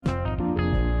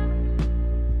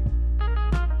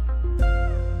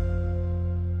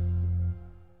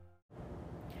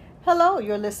Hello,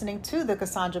 you're listening to the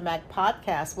Cassandra Mack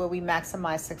podcast, where we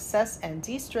maximize success and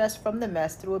de-stress from the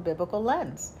mess through a biblical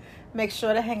lens. Make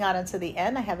sure to hang out until the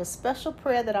end. I have a special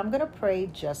prayer that I'm going to pray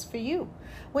just for you.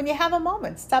 When you have a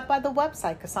moment, stop by the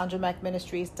website,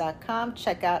 CassandraMackMinistries.com.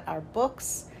 Check out our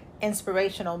books,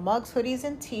 inspirational mugs, hoodies,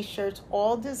 and t-shirts,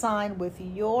 all designed with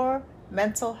your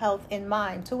mental health in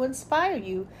mind to inspire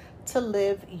you to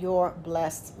live your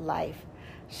blessed life.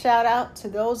 Shout out to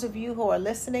those of you who are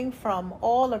listening from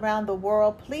all around the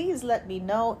world. Please let me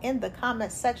know in the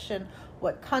comment section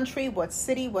what country, what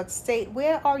city, what state,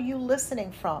 where are you listening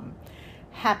from?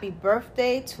 Happy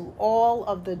birthday to all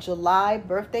of the July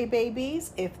birthday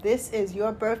babies. If this is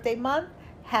your birthday month,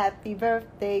 happy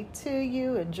birthday to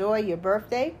you. Enjoy your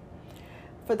birthday.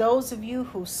 For those of you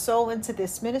who sow into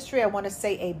this ministry, I want to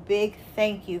say a big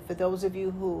thank you. For those of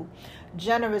you who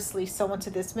generously sow into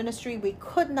this ministry, we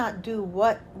could not do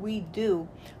what we do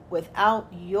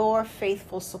without your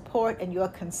faithful support and your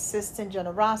consistent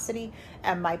generosity.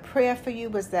 And my prayer for you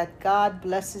is that God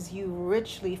blesses you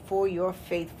richly for your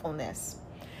faithfulness.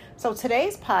 So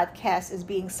today's podcast is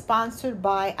being sponsored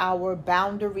by our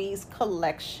Boundaries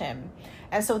Collection.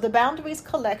 And so the Boundaries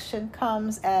Collection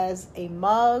comes as a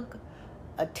mug,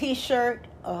 a t-shirt,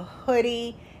 a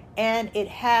hoodie, and it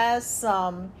has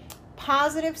some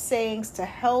positive sayings to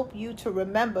help you to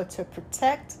remember to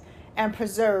protect and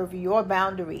preserve your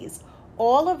boundaries.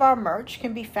 All of our merch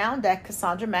can be found at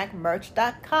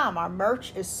CassandraMackMerch.com. Our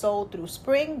merch is sold through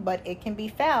Spring, but it can be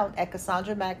found at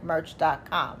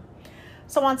CassandraMackMerch.com.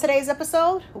 So on today's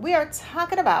episode, we are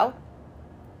talking about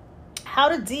how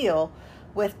to deal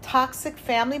with toxic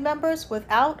family members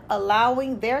without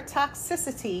allowing their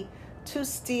toxicity to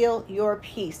steal your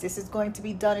peace. This is going to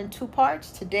be done in two parts.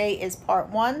 Today is part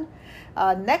one.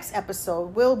 Next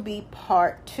episode will be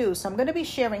part two. So I'm going to be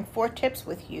sharing 4 tips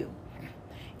with you.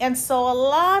 And so a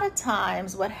lot of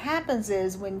times what happens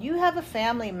is when you have a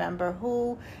family member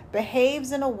who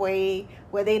behaves in a way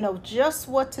where they know just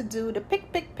what to do to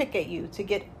pick at you, to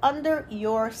get under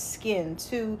your skin,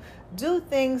 to do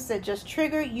things that just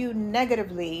trigger you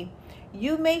negatively,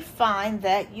 you may find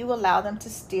that you allow them to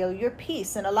steal your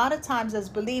peace. And a lot of times as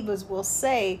believers we'll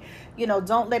say,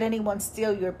 don't let anyone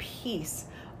steal your peace.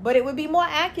 But it would be more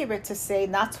accurate to say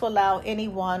not to allow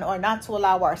anyone or not to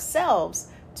allow ourselves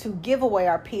to give away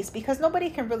our peace, because nobody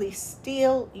can really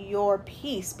steal your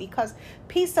peace, because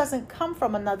peace doesn't come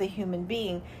from another human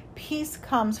being. Peace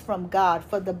comes from God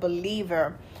for the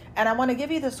believer. And I want to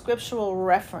give you the scriptural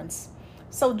reference.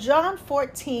 So John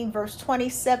 14 verse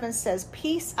 27 says,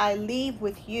 "Peace I leave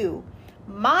with you,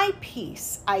 my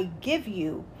peace I give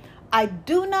you. I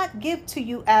do not give to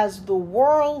you as the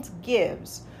world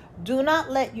gives. Do not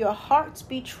let your hearts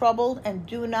be troubled and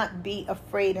do not be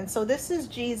afraid." And so this is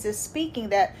Jesus speaking,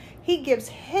 that he gives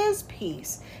his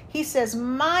peace. He says,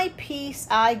 "My peace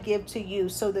I give to you."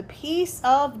 So the peace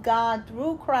of God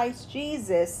through Christ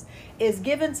Jesus is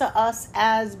given to us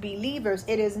as believers.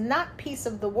 It is not peace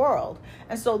of the world.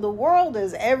 And so the world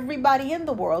is everybody in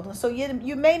the world. And so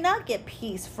you may not get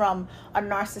peace from a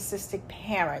narcissistic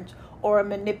parent or a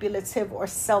manipulative or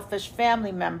selfish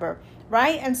family member,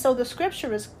 right? And so the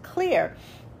scripture is clear.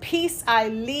 Peace I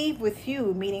leave with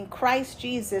you, meaning Christ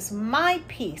Jesus, my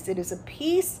peace. It is a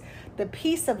peace, the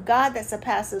peace of God that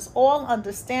surpasses all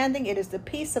understanding. It is the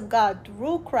peace of God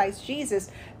through Christ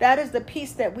Jesus. That is the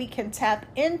peace that we can tap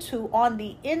into on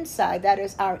the inside. That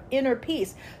is our inner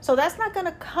peace. So that's not going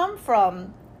to come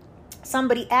from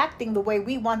somebody acting the way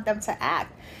we want them to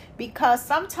act, because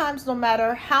sometimes no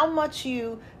matter how much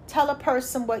you tell a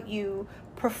person what you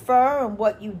prefer and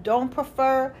what you don't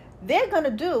prefer, they're going to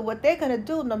do what they're going to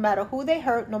do no matter who they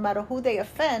hurt, no matter who they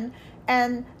offend,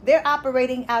 and they're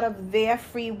operating out of their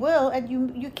free will, and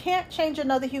you can't change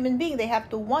another human being. They have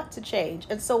to want to change.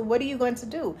 And so what are you going to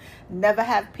do? Never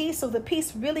have peace? So the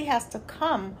peace really has to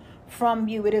come from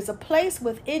you. It is a place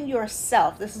within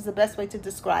yourself. This is the best way to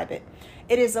describe it.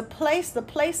 It is a place, the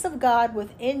place of God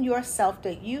within yourself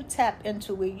that you tap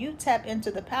into, where you tap into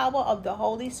the power of the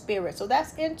Holy Spirit. So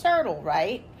that's internal,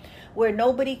 right? Where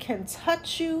nobody can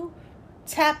touch you,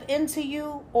 tap into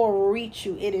you, or reach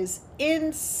you. It is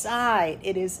inside.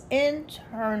 It is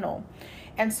internal.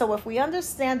 And so if we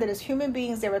understand that as human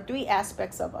beings, there are 3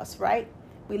 aspects of us, right?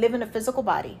 We live in a physical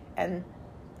body. And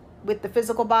with the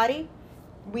physical body,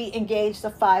 we engage the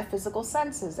 5 physical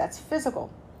senses. That's physical.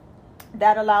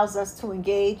 That allows us to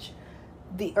engage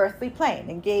the earthly plane,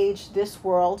 engage this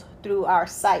world through our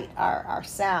sight, our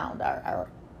sound, our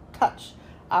touch,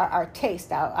 our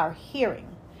taste, our hearing.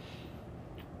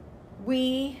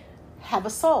 We have a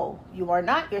soul. You are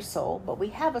not your soul, but we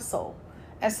have a soul.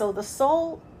 And so the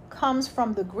soul comes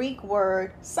from the Greek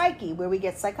word psyche, where we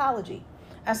get psychology.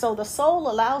 And so the soul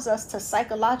allows us to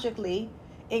psychologically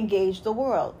engage the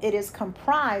world. It is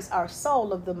comprised, our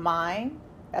soul, of the mind.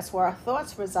 That's where our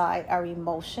thoughts reside, our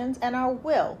emotions, and our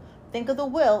will. Think of the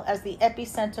will as the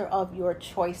epicenter of your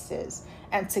choices.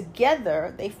 And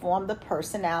together they form the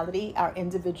personality, our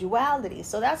individuality.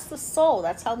 So that's the soul.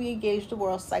 That's how we engage the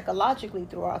world psychologically,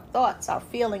 through our thoughts, our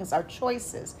feelings, our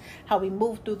choices, how we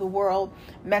move through the world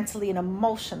mentally and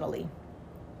emotionally.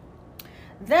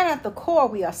 Then at the core,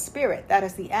 we are spirit. That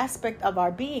is the aspect of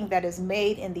our being that is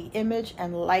made in the image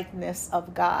and likeness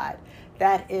of God.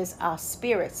 That is our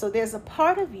spirit. So there's a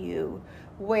part of you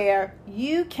where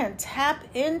you can tap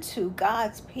into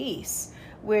God's peace,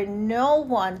 where no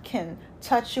one can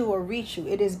touch you or reach you.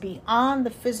 It is beyond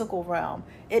the physical realm.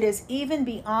 It is even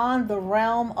beyond the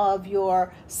realm of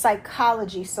your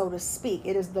psychology, so to speak.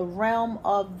 It is the realm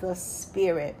of the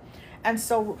spirit. And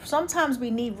so sometimes we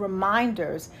need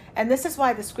reminders. And this is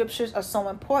why the scriptures are so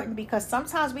important, because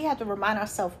sometimes we have to remind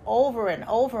ourselves over and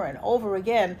over and over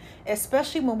again,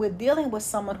 especially when we're dealing with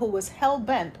someone who is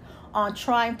hell-bent on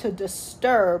trying to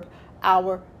disturb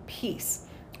our peace.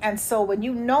 And so when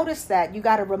you notice that, you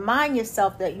got to remind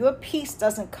yourself that your peace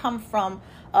doesn't come from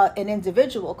an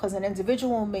individual, because an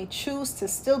individual may choose to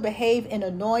still behave in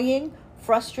annoying,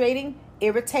 frustrating,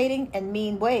 irritating, and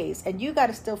mean ways. And you got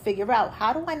to still figure out,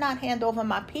 how do I not hand over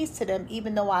my peace to them,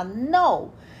 even though I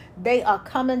know they are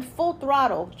coming full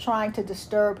throttle trying to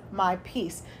disturb my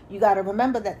peace? You got to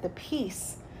remember that the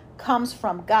peace comes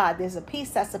from God. There's a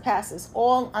peace that surpasses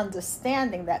all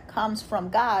understanding that comes from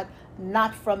God,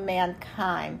 not from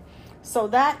mankind. So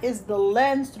that is the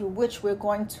lens through which we're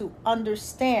going to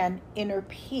understand inner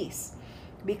peace,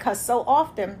 because so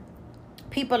often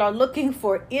people are looking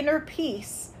for inner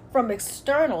peace from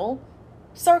external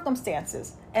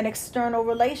circumstances and external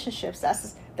relationships.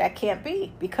 That can't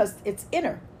be, because it's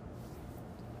inner.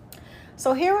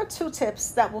 So here are 2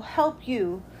 tips that will help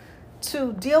you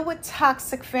to deal with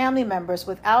toxic family members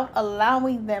without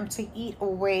allowing them to eat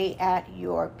away at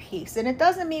your peace. And it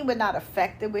doesn't mean we're not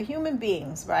affected. We're human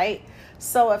beings, right?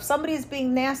 So if somebody is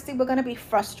being nasty, we're going to be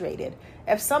frustrated.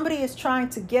 If somebody is trying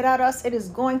to get at us, it is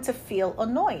going to feel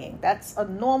annoying. That's a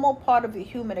normal part of the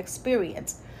human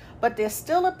experience. But there's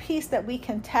still a peace that we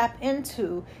can tap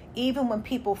into even when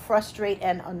people frustrate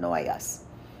and annoy us.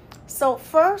 So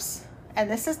first,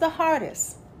 and this is the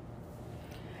hardest,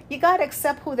 you got to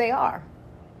accept who they are.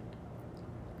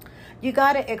 You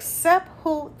got to accept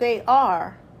who they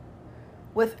are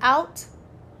without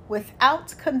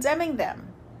condemning them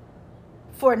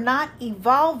for not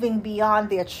evolving beyond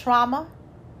their trauma,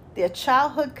 their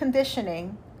childhood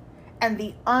conditioning, and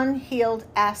the unhealed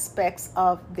aspects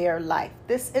of their life.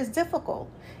 This is difficult.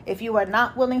 If you are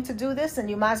not willing to do this, then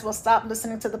you might as well stop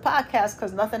listening to the podcast,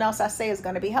 because nothing else I say is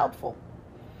going to be helpful.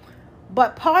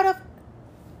 But part of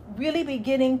really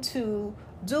beginning to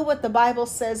do what the Bible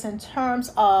says in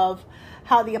terms of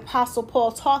how the Apostle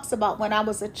Paul talks about, when I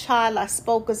was a child, I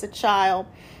spoke as a child,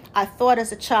 I thought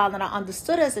as a child, and I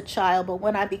understood as a child, but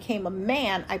when I became a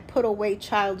man, I put away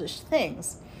childish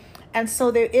things. And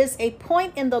so there is a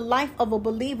point in the life of a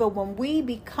believer when we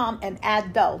become an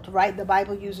adult, right? The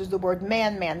Bible uses the word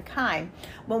mankind.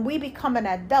 When we become an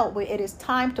adult, where it is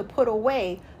time to put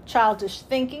away childish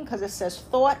thinking, because it says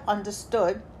thought,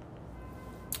 understood,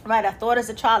 right? I thought as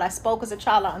a child, I spoke as a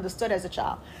child, I understood as a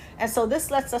child. And so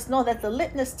this lets us know that the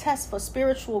litmus test for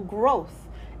spiritual growth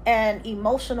and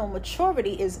emotional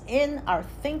maturity is in our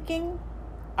thinking,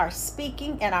 our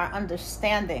speaking, and our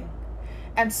understanding.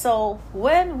 And so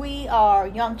when we are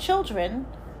young children,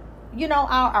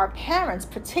 our parents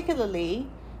particularly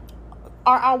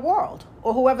are our world,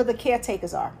 or whoever the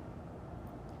caretakers are.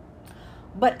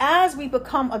 But as we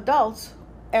become adults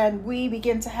and we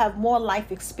begin to have more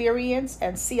life experience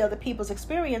and see other people's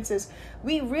experiences,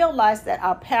 we realize that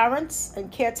our parents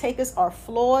and caretakers are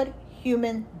flawed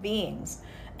human beings.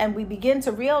 And we begin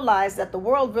to realize that the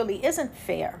world really isn't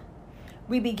fair.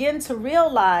 We begin to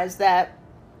realize that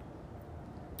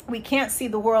we can't see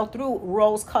the world through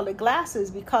rose-colored glasses,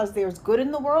 because there's good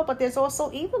in the world, but there's also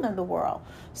evil in the world.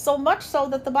 So much so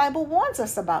that the Bible warns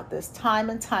us about this time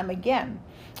and time again,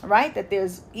 right? That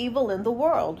there's evil in the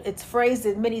world. It's phrased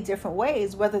in many different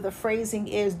ways, whether the phrasing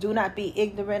is do not be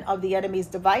ignorant of the enemy's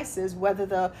devices, whether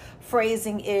the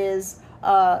phrasing is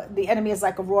the enemy is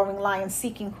like a roaring lion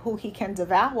seeking who he can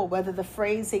devour, whether the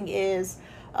phrasing is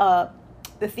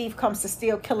the thief comes to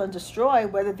steal, kill, and destroy,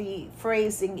 whether the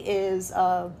phrasing is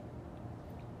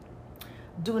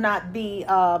do not be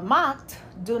mocked,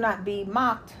 do not be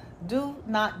mocked, do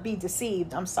not be deceived.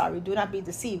 Do not be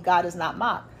deceived. God is not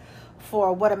mocked.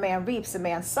 For what a man reaps, a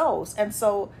man sows. And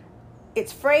so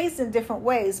It's phrased in different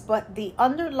ways, but the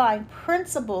underlying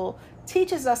principle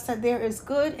teaches us that there is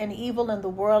good and evil in the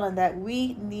world, and that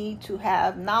we need to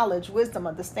have knowledge, wisdom,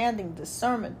 understanding,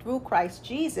 discernment through Christ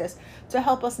Jesus to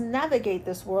help us navigate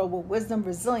this world with wisdom,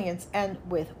 resilience, and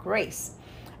with grace.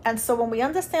 And so when we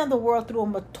understand the world through a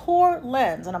mature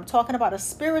lens, and I'm talking about a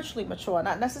spiritually mature,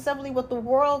 not necessarily what the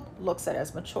world looks at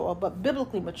as mature, but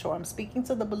biblically mature, I'm speaking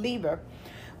to the believer,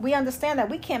 we understand that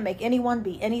we can't make anyone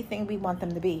be anything we want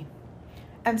them to be.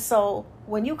 And so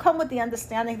when you come with the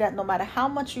understanding that no matter how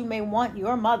much you may want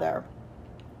your mother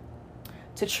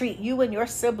to treat you and your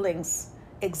siblings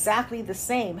exactly the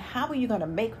same, how are you going to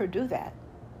make her do that?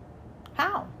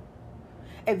 How?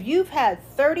 If you've had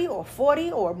 30 or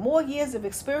 40 or more years of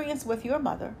experience with your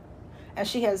mother, and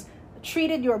she has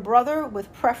treated your brother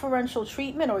with preferential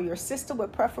treatment or your sister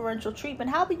with preferential treatment,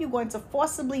 how are you going to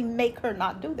forcibly make her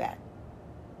not do that?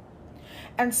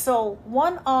 And so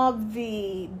one of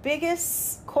the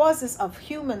biggest causes of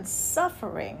human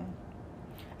suffering,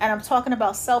 and I'm talking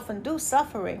about self-induced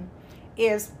suffering,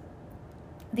 is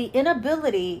the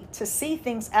inability to see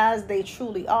things as they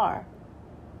truly are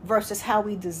versus how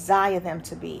we desire them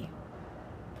to be.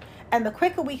 And the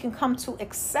quicker we can come to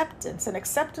acceptance, and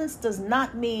acceptance does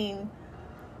not mean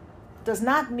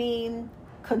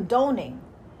condoning.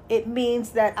 It means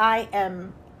that I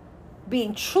am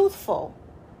being truthful,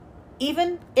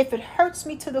 even if it hurts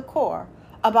me to the core,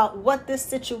 about what this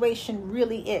situation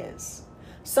really is,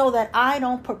 so that I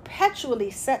don't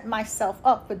perpetually set myself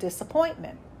up for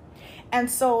disappointment. And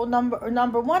so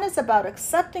number one is about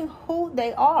accepting who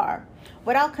they are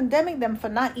without condemning them for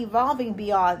not evolving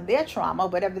beyond their trauma,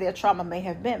 whatever their trauma may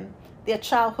have been, their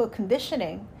childhood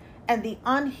conditioning, and the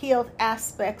unhealed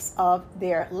aspects of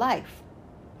their life.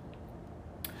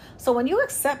 So when you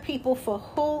accept people for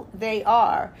who they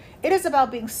are, it is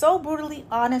about being so brutally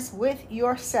honest with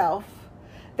yourself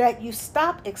that you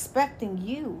stop expecting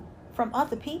you from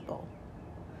other people.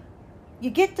 You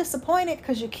get disappointed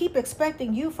because you keep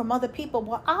expecting you from other people.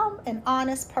 Well, I'm an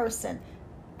honest person.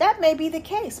 That may be the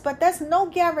case, but there's no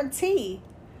guarantee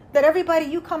that everybody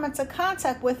you come into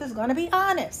contact with is going to be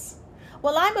honest.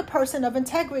 Well, I'm a person of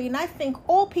integrity, and I think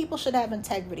all people should have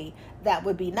integrity. That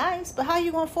would be nice, but how are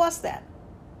you going to force that?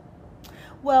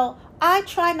 Well, I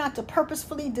try not to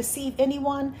purposefully deceive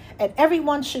anyone, and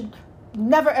everyone should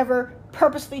never ever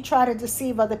purposefully try to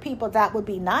deceive other people. That would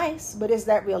be nice, but is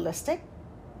that realistic?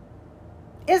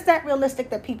 Is that realistic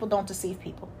that people don't deceive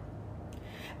people?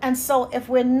 And so if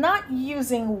we're not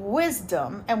using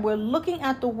wisdom and we're looking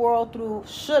at the world through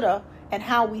shoulda and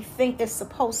how we think it's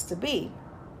supposed to be,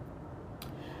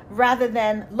 rather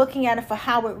than looking at it for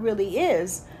how it really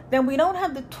is, then we don't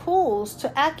have the tools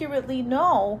to accurately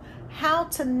know how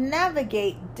to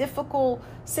navigate difficult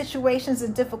situations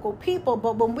and difficult people.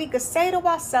 But when we could say to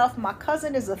ourselves, my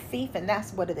cousin is a thief, and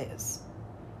that's what it is.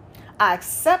 I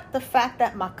accept the fact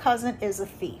that my cousin is a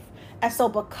thief. And so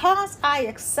because I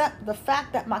accept the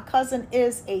fact that my cousin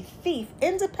is a thief,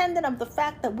 independent of the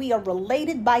fact that we are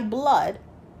related by blood,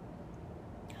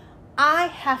 I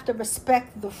have to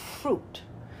respect the fruit.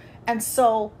 And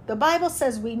so the Bible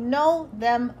says we know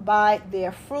them by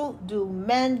their fruit. Do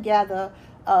men gather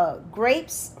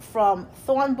grapes from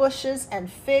thorn bushes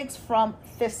and figs from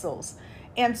thistles?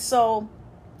 And so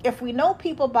if we know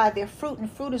people by their fruit,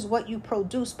 and fruit is what you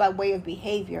produce by way of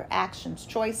behavior, actions,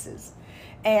 choices,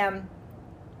 and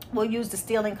we'll use the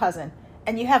stealing cousin,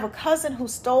 and you have a cousin who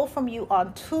stole from you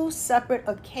on 2 separate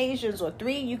occasions, or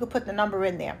 3, you could put the number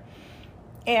in there,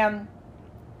 and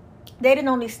they didn't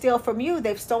only steal from you,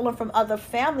 they've stolen from other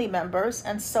family members,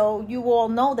 and so you all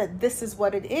know that this is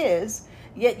what it is,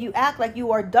 yet you act like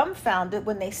you are dumbfounded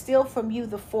when they steal from you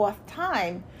the 4th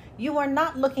time. You are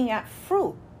not looking at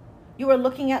fruit. You are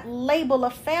looking at label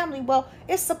of family. Well,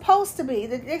 it's supposed to be.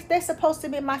 They're supposed to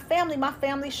be my family. My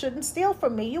family shouldn't steal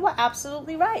from me. You are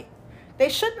absolutely right. They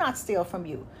should not steal from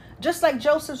you. Just like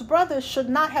Joseph's brothers should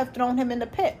not have thrown him in the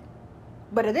pit.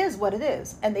 But it is what it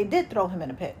is. And they did throw him in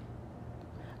the pit.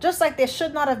 Just like there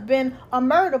should not have been a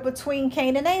murder between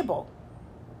Cain and Abel.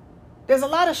 There's a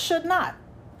lot of should not.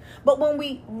 But when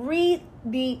we read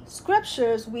the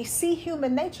scriptures, we see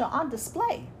human nature on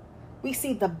display. We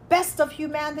see the best of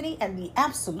humanity and the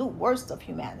absolute worst of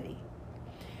humanity.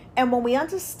 And when we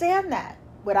understand that,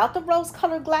 without the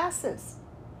rose-colored glasses,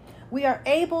 we are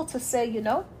able to say, you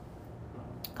know,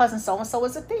 cousin so-and-so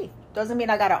is a thief. Doesn't mean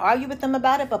I got to argue with them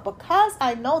about it, but because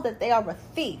I know that they are a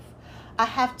thief, I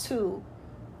have to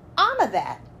honor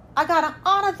that. I got to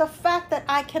honor the fact that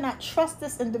I cannot trust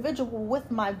this individual with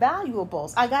my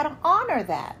valuables. I got to honor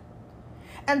that.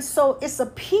 And so it's a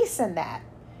peace in that.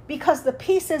 Because the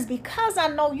peace is, because I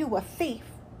know you a thief,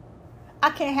 I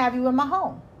can't have you in my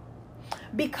home.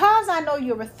 Because I know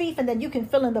you're a thief, and then you can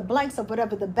fill in the blanks of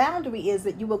whatever the boundary is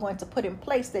that you were going to put in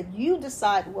place that you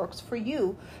decide works for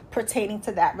you pertaining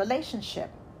to that relationship.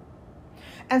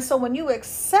 And so when you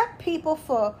accept people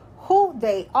for who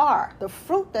they are, the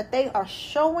fruit that they are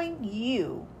showing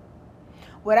you,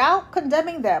 without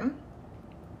condemning them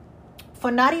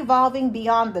for not evolving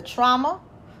beyond the trauma,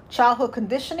 childhood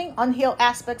conditioning, unhealed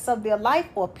aspects of their life,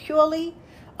 or purely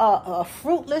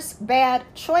fruitless bad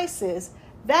choices,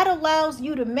 that allows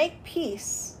you to make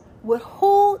peace with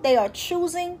who they are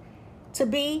choosing to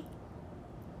be.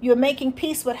 You're making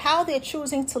peace with how they're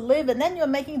choosing to live, and then you're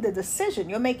making the decision.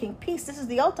 You're making peace. This is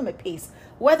the ultimate peace,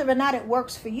 whether or not it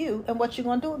works for you and what you're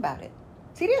going to do about it.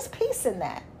 See, there's peace in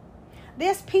that.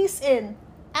 There's peace in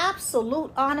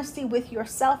absolute honesty with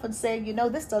yourself and saying, you know,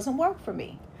 this doesn't work for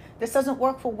me. This doesn't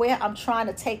work for where I'm trying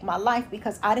to take my life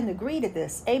because I didn't agree to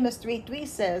this. Amos 3:3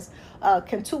 says,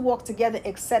 can two walk together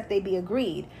except they be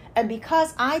agreed? And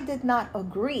because I did not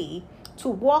agree to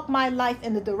walk my life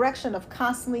in the direction of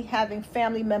constantly having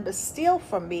family members steal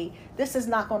from me, this is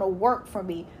not going to work for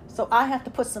me. So I have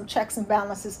to put some checks and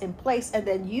balances in place, and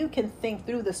then you can think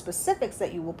through the specifics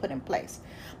that you will put in place.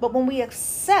 But when we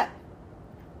accept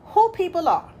who people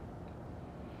are,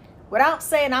 without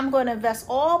saying I'm going to invest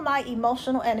all my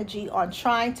emotional energy on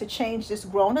trying to change this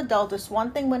grown adult. It's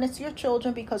one thing when it's your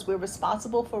children because we're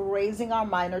responsible for raising our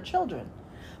minor children.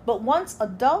 But once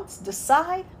adults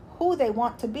decide who they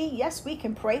want to be, yes, we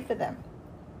can pray for them.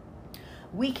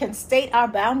 We can state our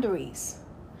boundaries.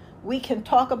 We can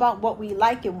talk about what we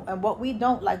like and what we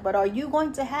don't like. But are you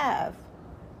going to have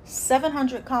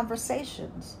 700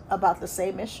 conversations about the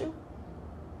same issue?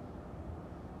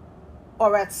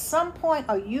 Or at some point,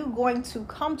 are you going to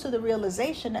come to the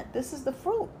realization that this is the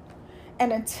fruit?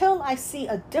 And until I see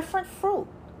a different fruit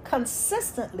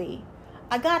consistently,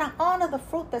 I got to honor the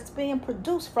fruit that's being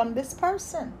produced from this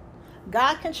person.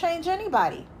 God can change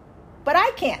anybody, but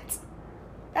I can't.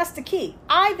 That's the key.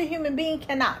 I, the human being,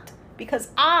 cannot, because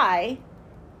I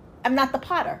am not the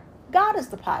potter. God is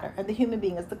the potter, and the human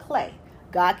being is the clay.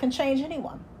 God can change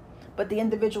anyone, but the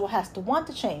individual has to want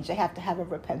to change. They have to have a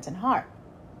repentant heart.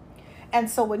 And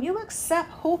so when you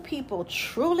accept who people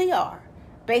truly are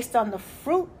based on the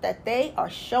fruit that they are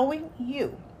showing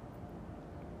you,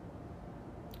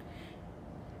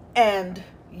 and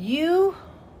you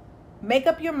make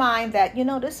up your mind that, you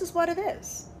know, this is what it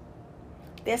is,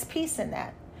 there's peace in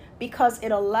that, because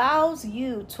it allows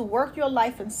you to work your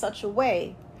life in such a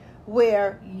way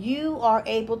where you are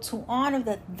able to honor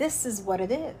that this is what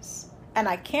it is. And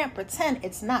I can't pretend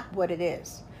it's not what it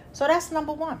is. So that's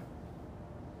number one.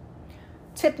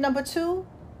 Tip number 2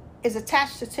 is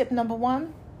attached to tip number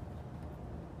 1.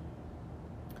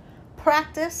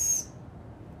 Practice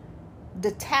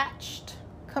detached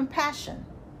compassion.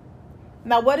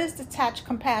 Now, what is detached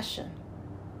compassion?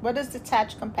 What is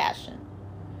detached compassion?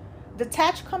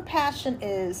 Detached compassion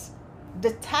is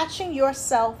detaching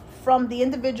yourself from the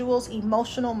individual's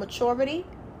emotional maturity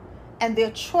and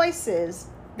their choices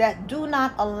that do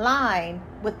not align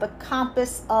with the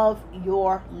compass of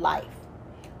your life.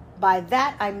 By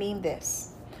that, I mean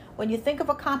this. When you think of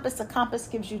a compass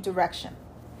gives you direction.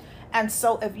 And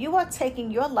so if you are taking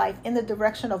your life in the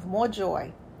direction of more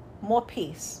joy, more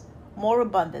peace, more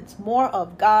abundance, more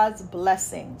of God's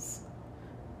blessings,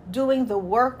 doing the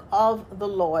work of the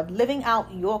Lord, living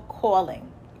out your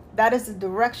calling, that is the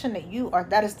direction that you are,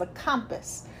 that is the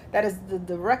compass, that is the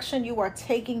direction you are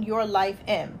taking your life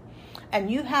in. And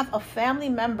you have a family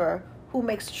member who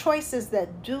makes choices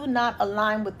that do not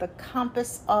align with the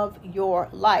compass of your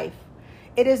life.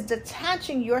 It is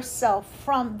detaching yourself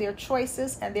from their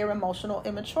choices and their emotional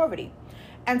immaturity.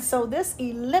 And so this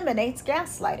eliminates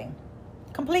gaslighting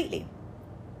completely.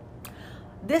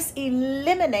 This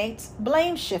eliminates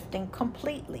blame shifting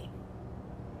completely.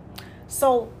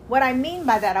 So what I mean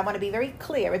by that, I want to be very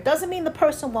clear. It doesn't mean the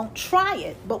person won't try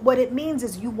it, but what it means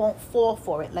is you won't fall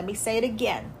for it. Let me say it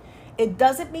again. It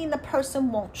doesn't mean the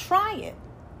person won't try it,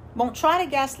 won't try to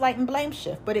gaslight and blame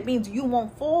shift, but it means you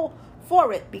won't fall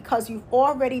for it because you've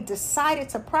already decided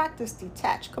to practice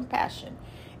detached compassion.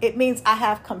 It means I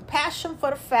have compassion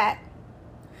for the fact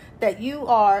that you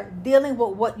are dealing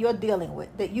with what you're dealing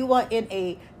with, that you are in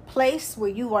a place where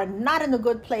you are not in a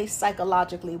good place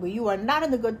psychologically, where you are not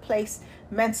in a good place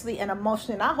mentally and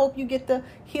emotionally. And I hope you get the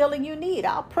healing you need.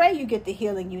 I'll pray you get the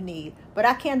healing you need, but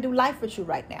I can't do life with you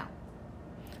right now.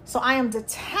 So I am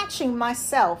detaching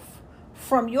myself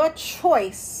from your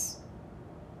choice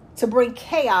to bring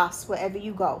chaos wherever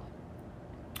you go.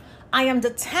 I am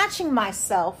detaching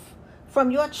myself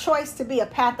from your choice to be a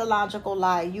pathological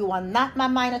liar. You are not my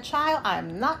minor child. I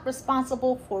am not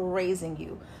responsible for raising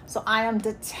you. So I am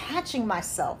detaching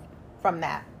myself from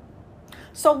that.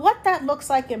 So what that looks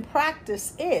like in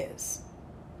practice is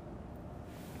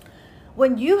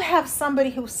when you have somebody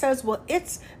who says, well,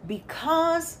 it's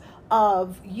because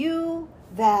of you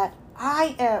that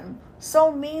I am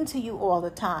so mean to you all the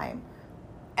time.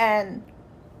 And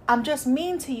I'm just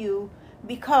mean to you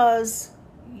because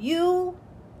you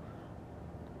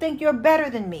think you're better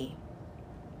than me.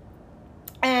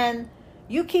 And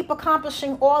you keep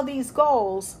accomplishing all these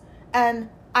goals and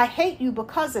I hate you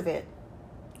because of it,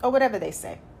 or whatever they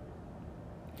say.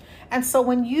 And so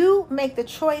when you make the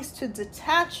choice to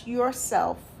detach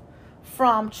yourself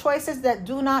from choices that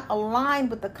do not align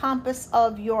with the compass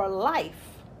of your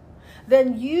life,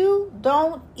 then you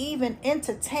don't even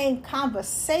entertain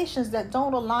conversations that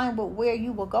don't align with where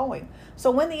you were going.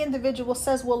 So when the individual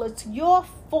says, well, it's your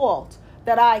fault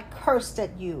that I cursed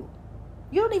at you,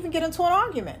 you don't even get into an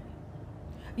argument.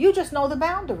 You just know the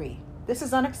boundary. This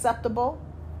is unacceptable.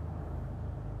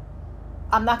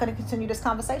 I'm not going to continue this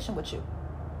conversation with you.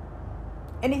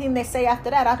 Anything they say after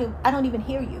that, I don't even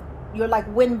hear you. You're like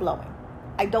wind blowing.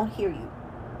 I don't hear you.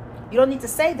 You don't need to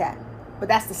say that, but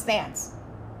that's the stance.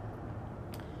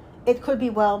 It could be,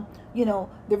 well,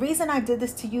 the reason I did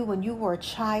this to you when you were a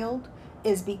child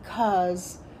is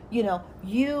because,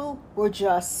 you were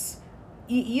just,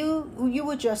 you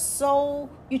were just so,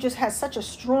 you just had such a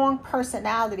strong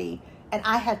personality, and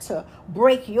I had to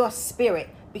break your spirit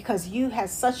because you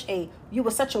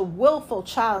were such a willful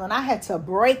child, and I had to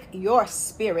break your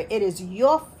spirit. It is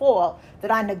your fault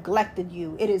that I neglected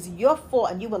you. It is your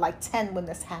fault, and you were like 10 when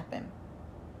this happened.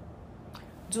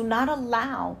 Do not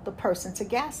allow the person to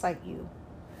gaslight you.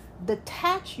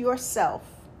 Detach yourself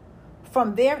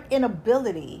from their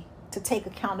inability to take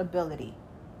accountability.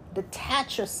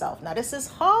 Detach yourself. Now, this is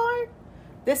hard.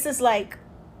 This is like,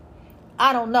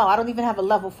 I don't know. I don't even have a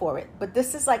level for it. But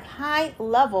this is like high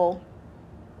level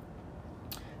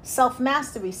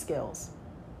self-mastery skills.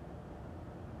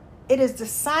 It is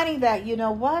deciding that, you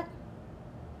know what?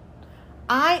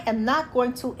 I am not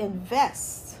going to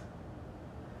invest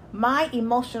my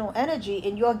emotional energy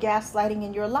in your gaslighting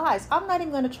and your lies. I'm not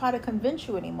even going to try to convince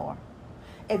you anymore.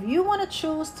 If you want to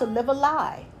choose to live a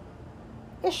lie,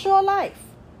 it's your life.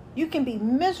 You can be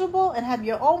miserable and have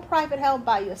your own private hell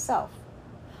by yourself.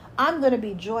 I'm going to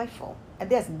be joyful, and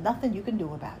there's nothing you can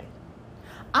do about it.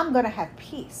 I'm going to have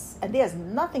peace, and there's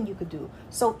nothing you could do.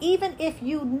 So even if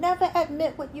you never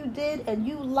admit what you did and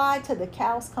you lied till the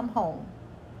cows come home,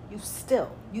 you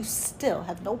still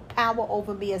have no power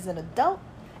over me as an adult,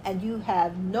 and you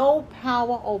have no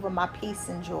power over my peace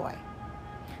and joy.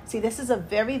 See, this is a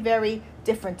very, very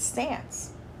different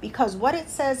stance, because what it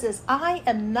says is, I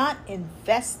am not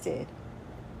invested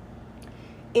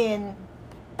in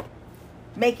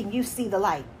making you see the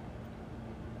light.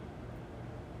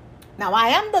 Now, I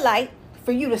am the light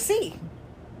for you to see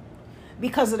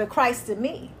because of the Christ in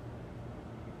me.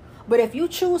 But if you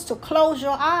choose to close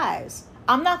your eyes,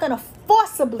 I'm not going to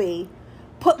forcibly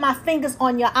put my fingers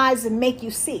on your eyes and make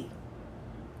you see.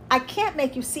 I can't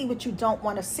make you see what you don't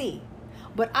want to see.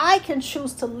 But I can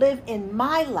choose to live in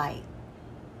my light.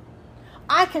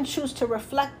 I can choose to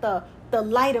reflect the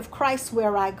light of Christ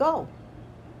where I go.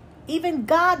 Even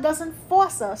God doesn't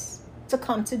force us to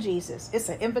come to Jesus. It's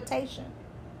an invitation.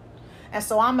 And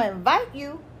so I'm going to invite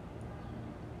you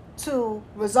to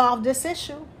resolve this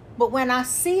issue. But when I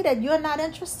see that you're not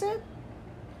interested,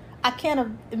 I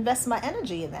can't invest my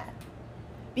energy in that,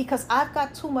 because I've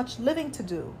got too much living to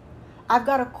do. I've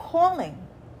got a calling.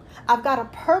 I've got a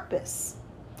purpose.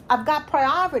 I've got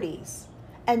priorities.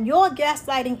 And your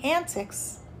gaslighting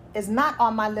antics is not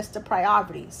on my list of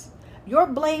priorities. Your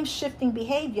blame-shifting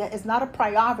behavior is not a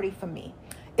priority for me.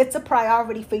 It's a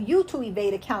priority for you to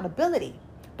evade accountability.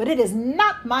 But it is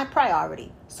not my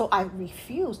priority. So I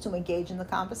refuse to engage in the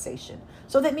conversation.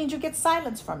 So that means you get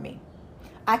silence from me.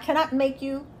 I cannot make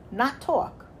you not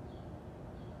talk.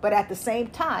 But at the same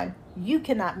time, you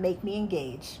cannot make me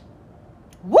engage.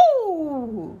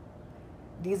 Woo!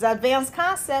 These are advanced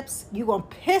concepts. You're going to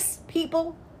piss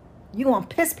people. You're going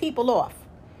to piss people off.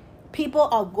 People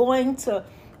are going to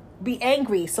be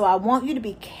angry. So I want you to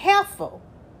be careful.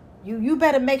 You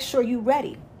better make sure you're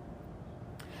ready.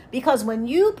 Because when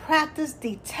you practice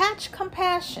detached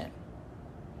compassion,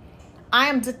 I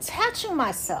am detaching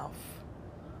myself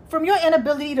from your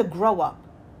inability to grow up.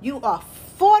 You are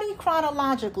 40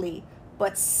 chronologically,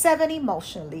 but 7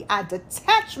 emotionally. I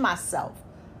detach myself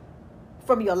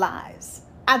from your lies.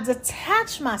 I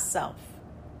detach myself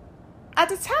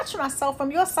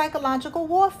from your psychological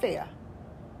warfare.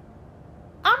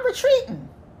 I'm retreating.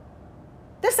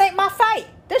 This ain't my fight.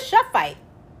 This your fight.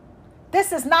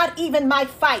 This is not even my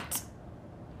fight.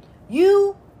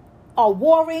 You are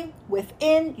warring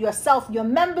within yourself. Your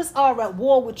members are at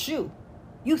war with you.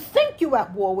 You think you're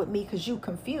at war with me because you're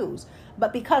confused.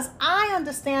 But because I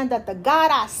understand that the God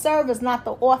I serve is not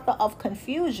the author of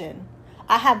confusion,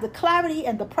 I have the clarity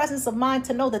and the presence of mind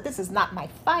to know that this is not my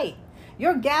fight.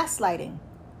 Your gaslighting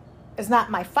is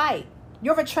not my fight.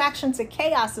 Your attraction to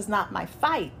chaos is not my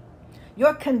fight.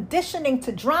 Your conditioning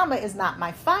to drama is not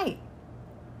my fight.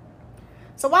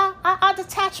 So I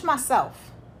detach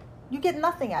myself. You get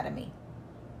nothing out of me.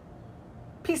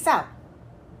 Peace out.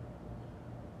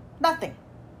 Nothing.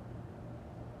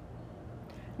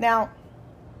 Now,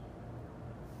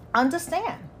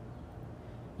 understand,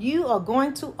 you are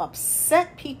going to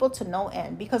upset people to no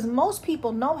end, because most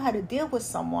people know how to deal with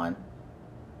someone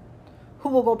who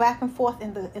will go back and forth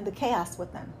in the chaos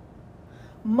with them.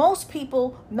 Most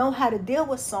people know how to deal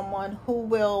with someone who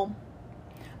will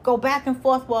go back and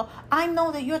forth. Well, I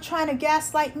know that you're trying to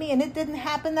gaslight me and it didn't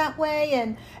happen that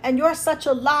way, and you're such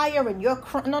a liar, and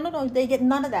no, they get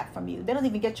none of that from you. They don't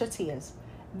even get your tears.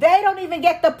 They don't even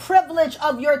get the privilege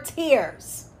of your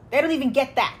tears. They don't even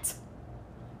get that.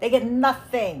 They get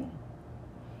nothing.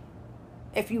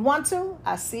 If you want to,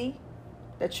 I see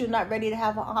that you're not ready to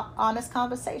have an honest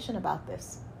conversation about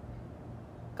this.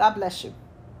 God bless you.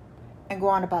 And go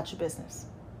on about your business.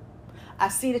 I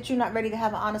see that you're not ready to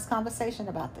have an honest conversation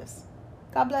about this.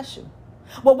 God bless you.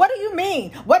 Well, what do you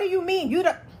mean? What do you mean?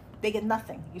 They get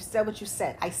nothing. You said what you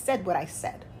said. I said what I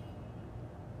said.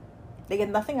 They get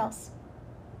nothing else,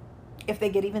 if they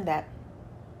get even that.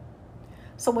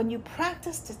 So when you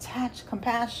practice detached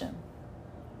compassion,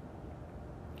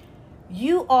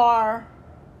 you are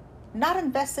not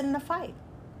invested in the fight.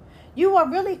 You are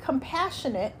really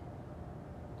compassionate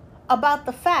about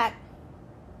the fact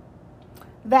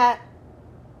that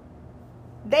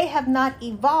they have not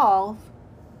evolved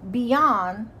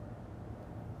beyond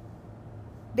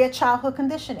their childhood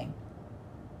conditioning.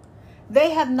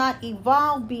 They have not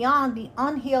evolved beyond the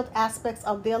unhealed aspects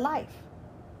of their life.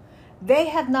 They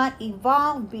have not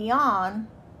evolved beyond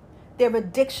their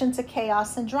addiction to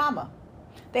chaos and drama.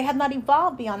 They have not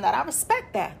evolved beyond that. I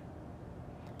respect that.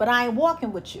 But I ain't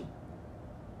walking with you,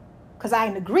 because I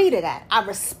ain't agree to that. I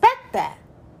respect that.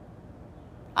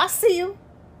 I see you,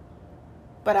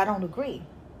 but I don't agree.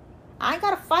 I ain't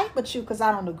got to fight with you because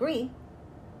I don't agree.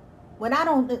 When I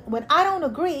don't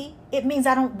agree, it means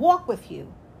I don't walk with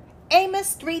you.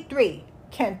 Amos 3:3.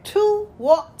 Can two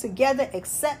walk together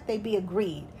except they be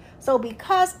agreed? So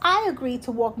because I agreed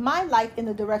to walk my life in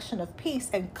the direction of peace,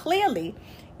 and clearly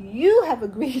you have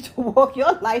agreed to walk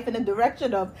your life in the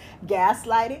direction of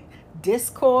gaslighting,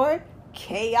 discord,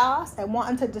 chaos, and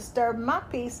wanting to disturb my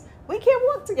peace, we can't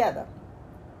work together.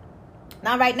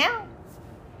 Now, right now,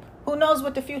 who knows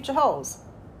what the future holds?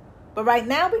 But right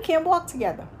now, we can't walk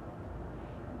together.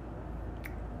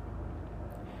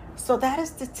 So that is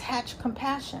detached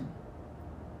compassion.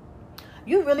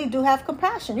 You really do have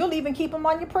compassion. You'll even keep them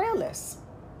on your prayer list.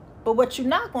 But what you're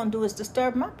not going to do is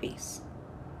disturb my peace.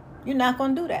 You're not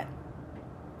going to do that.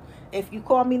 If you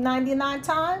call me 99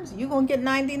 times, you're going to get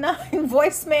 99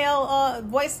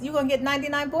 voicemail. You're going to get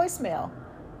 99 voicemail.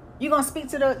 You're going to speak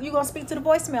to the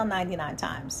voicemail 99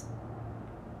 times.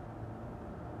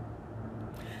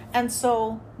 And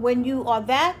so when you are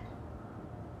that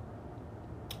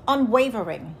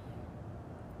unwavering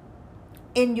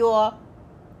in your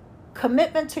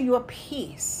commitment to your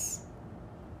peace,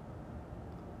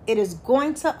 it is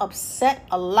going to upset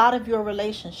a lot of your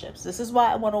relationships. This is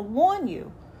why I want to warn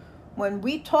you. When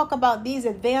we talk about these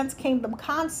advanced kingdom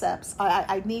concepts,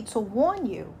 I need to warn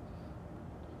you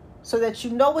so that you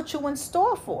know what you're in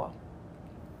store for.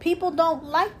 People don't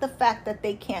like the fact that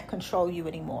they can't control you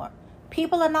anymore.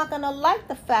 People are not going to like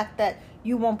the fact that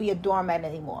you won't be a doormat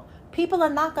anymore. People are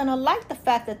not going to like the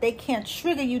fact that they can't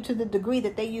trigger you to the degree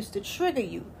that they used to trigger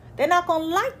you. They're not going to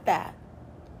like that.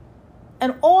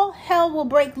 And all hell will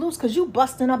break loose because you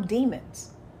busting up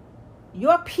demons.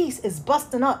 Your peace is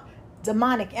busting up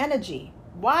demonic energy.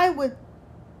 Why would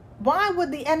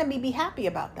the enemy be happy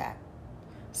about that?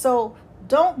 So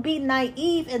don't be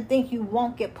naive and think you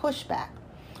won't get pushback.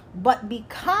 But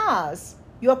because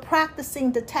you're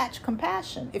practicing detached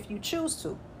compassion, if you choose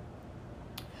to,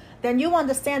 then you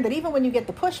understand that even when you get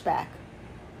the pushback,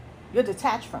 you're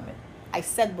detached from it. I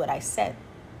said what I said.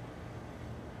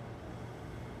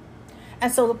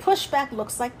 And so the pushback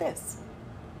looks like this.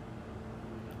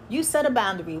 You set a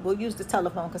boundary. We'll use the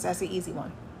telephone because that's the easy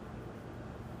one.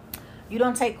 You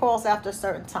don't take calls after a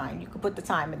certain time. You can put the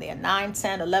time in there, 9,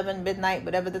 10, 11, midnight,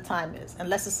 whatever the time is,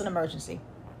 unless it's an emergency.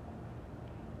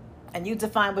 And you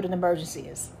define what an emergency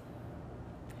is.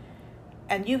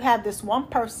 And you have this one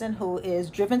person who is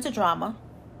driven to drama,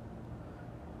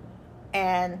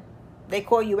 and They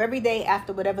call you every day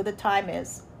after whatever the time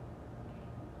is,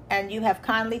 and you have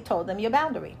kindly told them your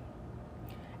boundary.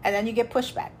 And then you get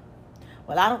pushback.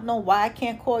 Well, I don't know why I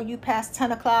can't call you past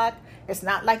 10 o'clock. It's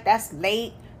not like that's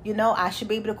late. I should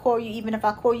be able to call you even if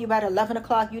I call you at 11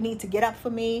 o'clock. You need to get up for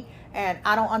me. And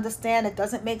I don't understand. It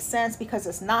doesn't make sense because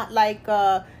it's not like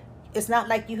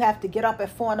you have to get up at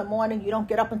 4 a.m. You don't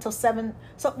get up until 7.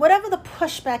 So whatever the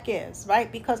pushback is,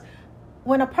 right? Because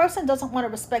when a person doesn't want to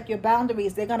respect your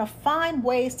boundaries, they're going to find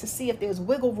ways to see if there's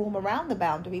wiggle room around the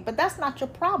boundary. But that's not your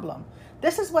problem.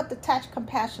 This is what detached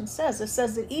compassion says. It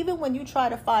says that even when you try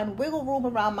to find wiggle room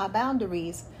around my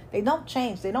boundaries, they don't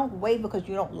change. They don't waver because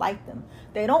you don't like them.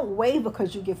 They don't waver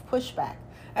because you give pushback.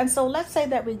 And so let's say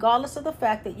that regardless of the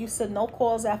fact that you said no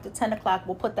calls after 10 o'clock,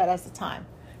 we'll put that as the time,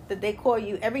 that they call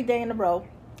you every day in a row.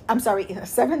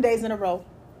 7 days in a row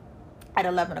at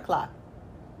 11 o'clock.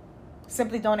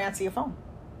 Simply don't answer your phone.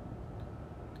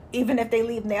 Even if they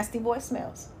leave nasty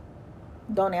voicemails,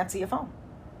 don't answer your phone.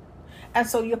 And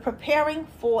so you're preparing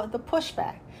for the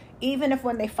pushback. Even if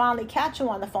when they finally catch you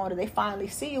on the phone or they finally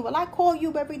see you, well, I call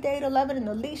you every day at 11 and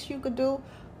the least you could do,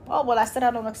 oh, well, I said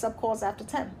I don't accept calls after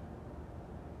 10.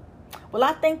 Well,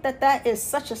 I think that is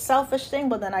such a selfish thing,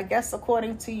 but then I guess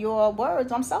according to your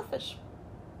words, I'm selfish.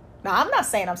 Now, I'm not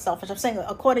saying I'm selfish. I'm saying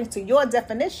according to your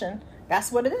definition,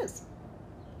 that's what it is.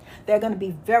 They're going to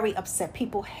be very upset.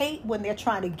 People hate when they're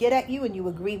trying to get at you and you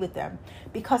agree with them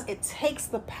because it takes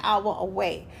the power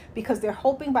away, because they're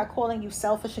hoping by calling you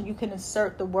selfish and you can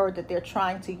insert the word that they're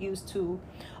trying to use to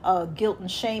guilt and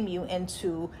shame you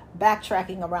into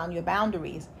backtracking around your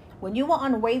boundaries. When you are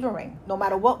unwavering, no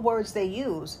matter what words they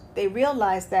use, they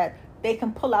realize that they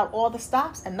can pull out all the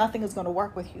stops and nothing is going to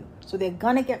work with you. So they're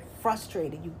going to get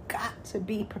frustrated. You got to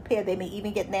be prepared. They may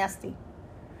even get nasty.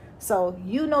 So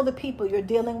you know the people you're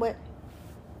dealing with,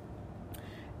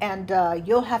 and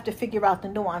you'll have to figure out the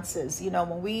nuances.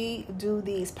 When we do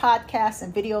these podcasts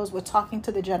and videos, we're talking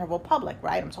to the general public,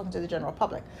 right? I'm talking to the general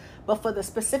public. But for the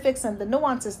specifics and the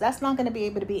nuances, that's not going to be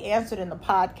able to be answered in the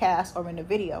podcast or in the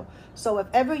video. So if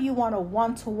ever you want a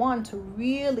one-to-one to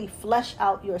really flesh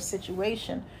out your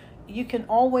situation, you can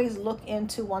always look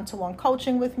into one-to-one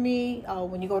coaching with me.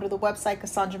 When you go to the website,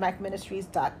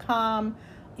 CassandraMackMinistries.com,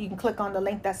 you can click on the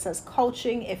link that says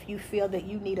coaching if you feel that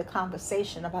you need a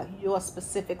conversation about your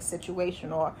specific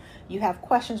situation, or you have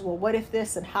questions. Well, what if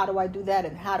this, and how do I do that,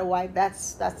 and how do I,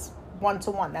 that's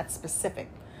one-to-one, that's specific.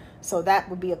 So that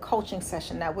would be a coaching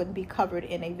session that wouldn't be covered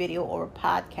in a video or a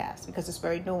podcast because it's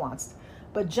very nuanced.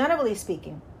 But generally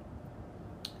speaking,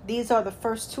 these are the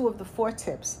first 2 of the 4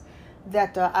 tips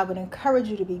that I would encourage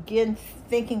you to begin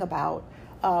thinking about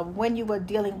when you are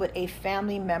dealing with a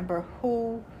family member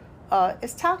who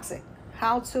is toxic.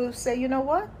 How to say, you know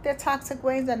what? Their toxic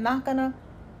ways are not going to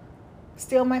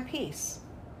steal my peace.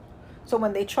 So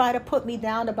when they try to put me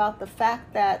down about the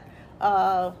fact that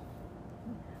of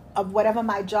whatever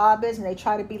my job is, and they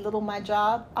try to belittle my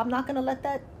job, I'm not going to let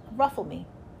that ruffle me.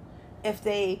 If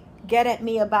they get at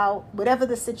me about whatever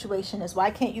the situation is,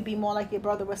 why can't you be more like your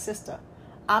brother or sister?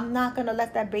 I'm not going to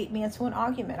let that bait me into an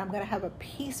argument. I'm going to have a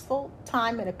peaceful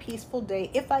time and a peaceful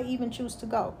day if I even choose to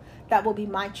go. That will be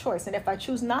my choice. And if I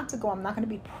choose not to go, I'm not going to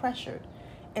be pressured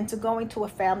into going to a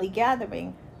family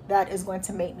gathering that is going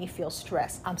to make me feel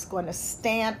stressed. I'm going to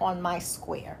stand on my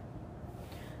square.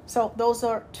 So those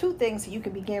are 2 things that you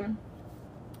can begin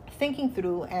thinking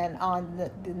through. And on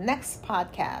the next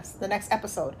podcast, the next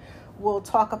episode, we'll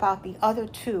talk about the other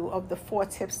 2 of the 4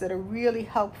 tips that are really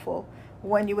helpful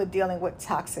when you are dealing with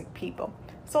toxic people.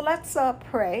 So let's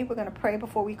pray. We're going to pray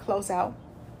before we close out.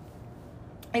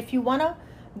 If you want to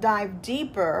dive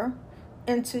deeper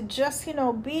into just,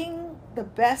 being the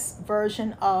best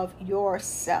version of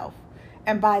yourself,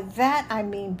 and by that I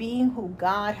mean being who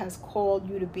God has called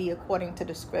you to be according to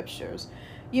the scriptures,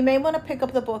 you may want to pick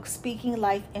up the book Speaking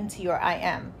Life into Your I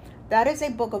Am. That is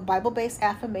a book of Bible-based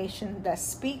affirmation that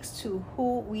speaks to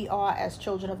who we are as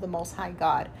children of the Most High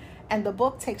God. And the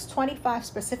book takes 25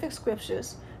 specific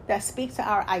scriptures that speak to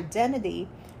our identity,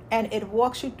 and it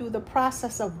walks you through the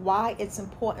process of why it's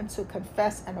important to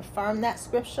confess and affirm that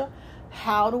scripture,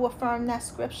 how to affirm that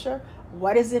scripture,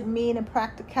 what does it mean in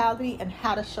practicality, and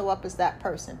how to show up as that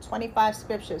person. 25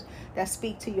 scriptures that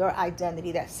speak to your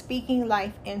identity, that's speaking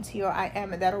life into your I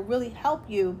am, and that'll really help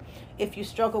you if you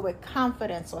struggle with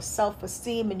confidence or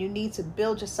self-esteem and you need to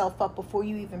build yourself up before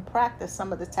you even practice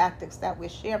some of the tactics that we're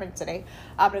sharing today.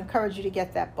 I would encourage you to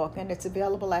get that book, and it's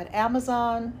available at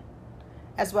Amazon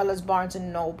as well as Barnes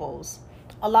and Nobles.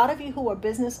 A lot of you who are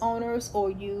business owners,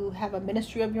 or you have a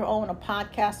ministry of your own, a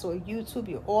podcast or YouTube,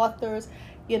 you're authors,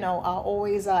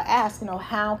 always ask,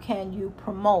 how can you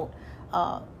promote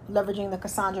leveraging the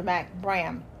Cassandra Mack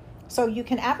brand? So you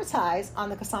can advertise on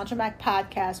the Cassandra Mack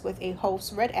podcast with a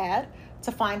host read ad.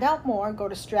 To find out more, go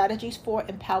to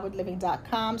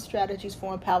strategiesforempoweredliving.com,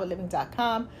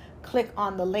 strategiesforempoweredliving.com. Click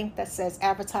on the link that says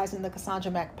advertising the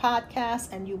Cassandra Mack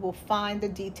podcast, and you will find the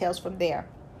details from there.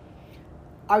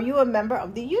 Are you a member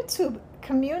of the YouTube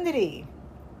community?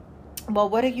 Well,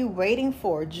 what are you waiting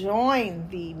for? Join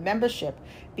the membership,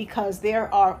 because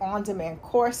there are on-demand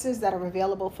courses that are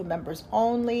available for members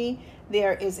only.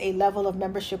 There is a level of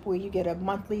membership where you get a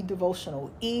monthly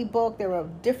devotional ebook. There are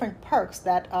different perks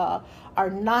that are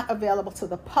not available to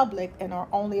the public and are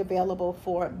only available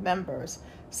for members.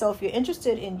 So if you're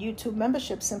interested in YouTube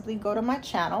membership, simply go to my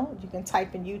channel. You can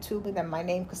type in YouTube and then my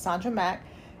name, Cassandra Mack,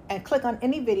 and click on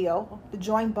any video, the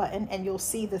join button, and you'll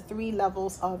see the 3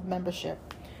 levels of membership.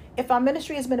 If our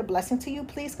ministry has been a blessing to you,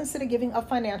 please consider giving a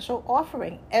financial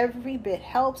offering. Every bit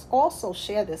helps. Also,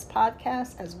 share this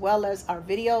podcast as well as our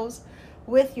videos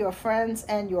with your friends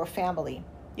and your family.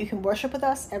 You can worship with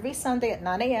us every Sunday at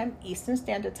 9 a.m. Eastern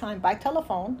Standard Time by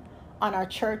telephone on our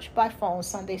Church by Phone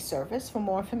Sunday service. For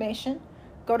more information,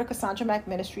 go to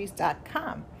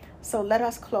CassandraMackMinistries.com. So let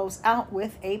us close out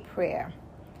with a prayer.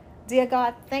 Dear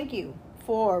God, thank you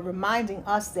for reminding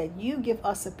us that you give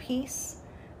us a peace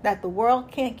that the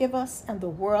world can't give us and the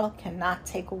world cannot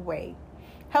take away.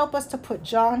 Help us to put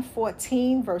John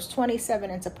 14, verse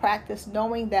 27 into practice,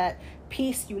 knowing that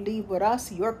peace you leave with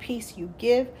us, your peace you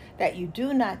give, that you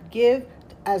do not give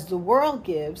as the world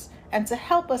gives, and to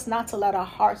help us not to let our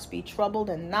hearts be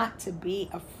troubled and not to be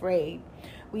afraid.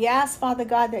 We ask, Father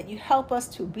God, that you help us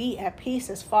to be at peace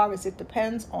as far as it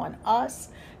depends on us.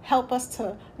 Help us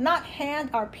to not hand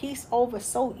our peace over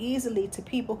so easily to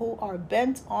people who are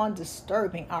bent on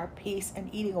disturbing our peace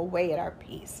and eating away at our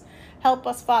peace. Help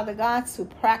us, Father God, to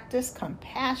practice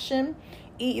compassion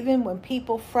even when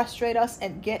people frustrate us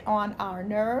and get on our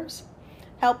nerves.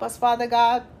 Help us, Father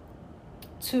God,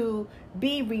 to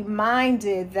be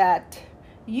reminded that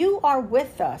you are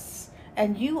with us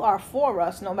and you are for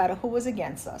us no matter who is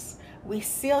against us. We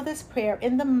seal this prayer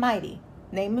in the mighty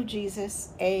name of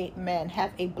Jesus. Amen.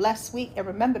 Have a blessed week, and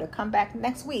remember to come back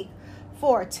next week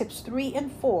for tips 3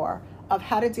 and 4 of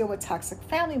how to deal with toxic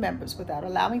family members without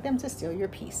allowing them to steal your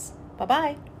peace.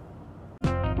 Bye-bye.